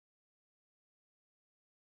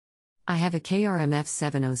I have a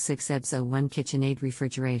KRMF706EBS01 KitchenAid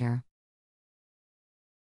refrigerator.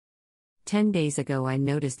 10 days ago I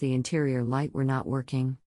noticed the interior light were not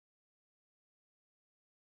working.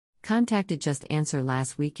 Contacted JustAnswer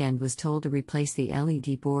last weekend, was told to replace the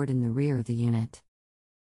LED board in the rear of the unit.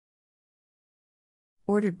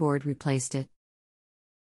 Ordered board, replaced it.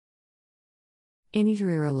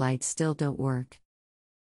 INyteriro lights still don't work.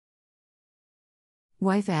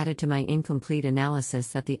 Wife added to my incomplete analysis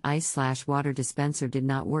that the ice/water dispenser did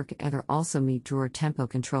not work either. Also, meat drawer tempo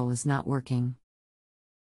control is not working.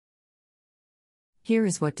 Here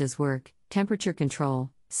is what does work: temperature control,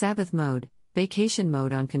 Sabbath mode, vacation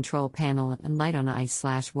mode on control panel, and light on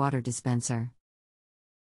ice/water dispenser.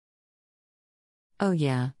 Oh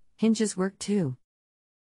yeah, hinges work too.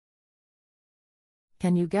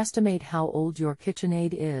 Can you guesstimate how old your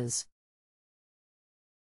KitchenAid is?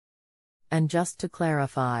 And just to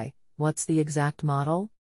clarify, what's the exact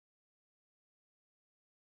model?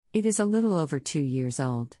 It is a little over 2 years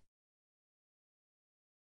old.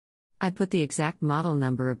 I put the exact model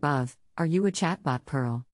number above. Are you a chatbot,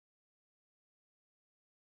 Pearl?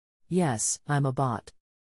 Yes, I'm a bot.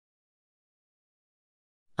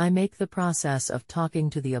 I make the process of talking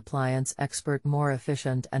to the appliance expert more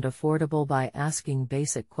efficient and affordable by asking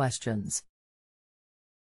basic questions.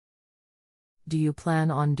 Do you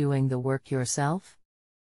plan on doing the work yourself?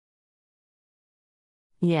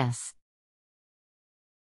 Yes.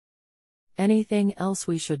 Anything else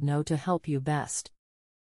we should know to help you best?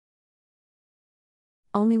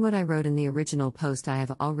 Only what I wrote in the original post. I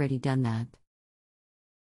have already done that.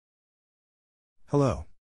 Hello.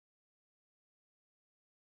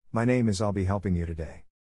 My name is. I'll be helping you today.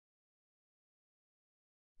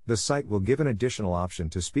 The site will give an additional option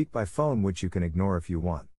to speak by phone, which you can ignore if you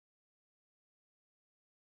want.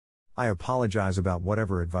 I apologize about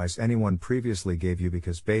whatever advice anyone previously gave you,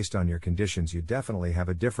 because based on your conditions you definitely have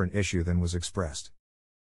a different issue than was expressed.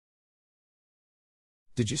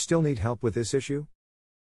 Did you still need help with this issue?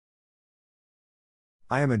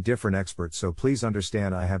 I am a different expert, so please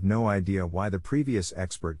understand I have no idea why the previous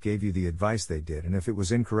expert gave you the advice they did, and if it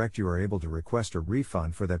was incorrect you are able to request a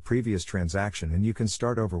refund for that previous transaction, and you can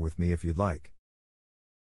start over with me if you'd like.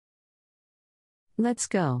 Let's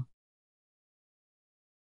go.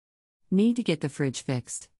 Need to get the fridge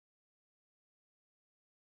fixed.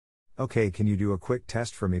 Okay, can you do a quick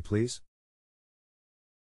test for me, please?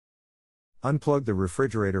 Unplug the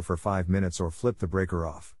refrigerator for 5 minutes or flip the breaker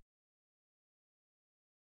off.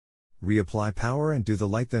 Reapply power and do the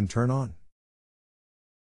light then turn on.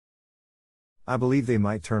 I believe they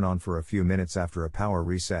might turn on for a few minutes after a power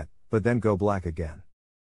reset, but then go black again.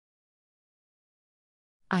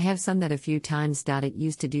 I have some that a few times. It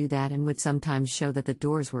used to do that and would sometimes show that the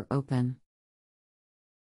doors were open.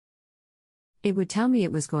 It would tell me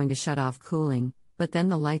it was going to shut off cooling, but then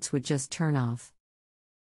the lights would just turn off.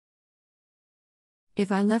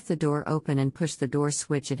 If I left the door open and pushed the door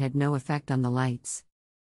switch, it had no effect on the lights.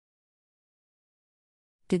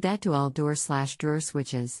 Did that to all door/drawer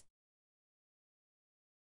switches.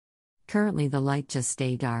 Currently the light just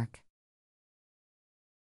stay dark.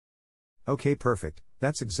 Okay, perfect.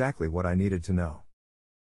 That's exactly what I needed to know.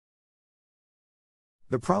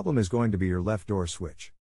 The problem is going to be your left door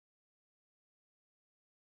switch.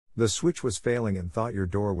 The switch was failing and thought your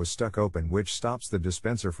door was stuck open, which stops the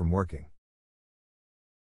dispenser from working.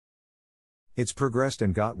 It's progressed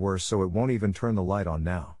and got worse, so it won't even turn the light on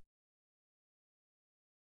now.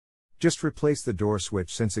 Just replace the door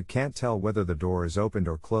switch since it can't tell whether the door is opened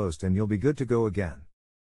or closed, and you'll be good to go again.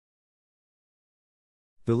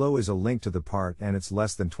 Below is a link to the part, and it's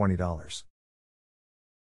less than $20.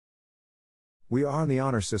 We are on the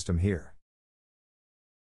honor system here.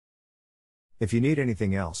 If you need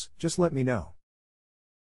anything else, just let me know.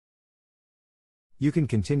 You can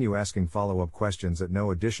continue asking follow-up questions at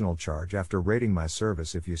no additional charge after rating my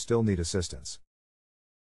service if you still need assistance.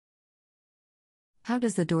 How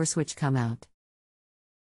does the door switch come out?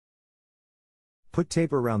 Put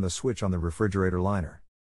tape around the switch on the refrigerator liner.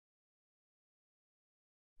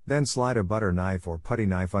 Then slide a butter knife or putty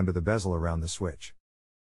knife under the bezel around the switch.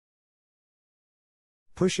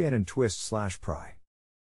 Push in and twist/pry.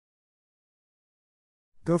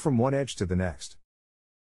 Go from one edge to the next.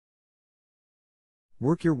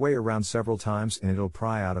 Work your way around several times and it'll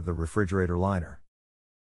pry out of the refrigerator liner.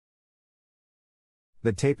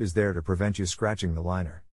 The tape is there to prevent you scratching the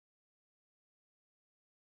liner.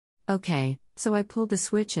 Okay, so I pull the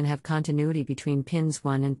switch and have continuity between pins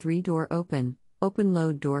 1 and 3. Door open, open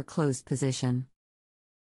load door closed position.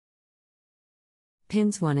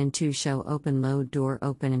 Pins 1 and 2 show open load door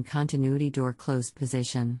open and continuity door closed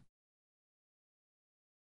position.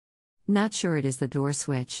 Not sure it is the door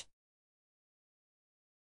switch.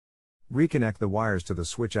 Reconnect the wires to the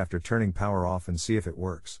switch after turning power off and see if it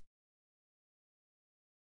works.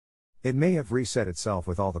 It may have reset itself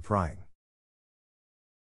with all the prying.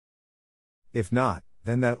 If not,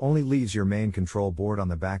 then that only leaves your main control board on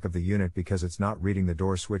the back of the unit because it's not reading the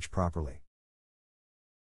door switch properly.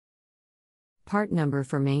 Part number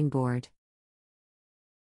for main board.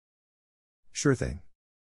 Sure thing.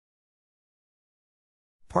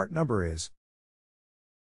 Part number is.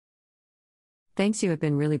 Thanks, you have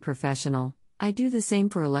been really professional. I do the same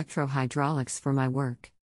for electro-hydraulics for my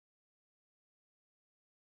work.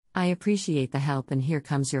 I appreciate the help, and here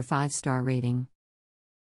comes your 5-star rating.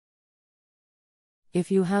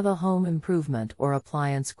 If you have a home improvement or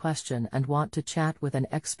appliance question and want to chat with an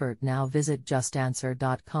expert now, visit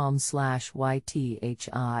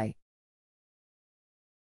justanswer.com/YTHI.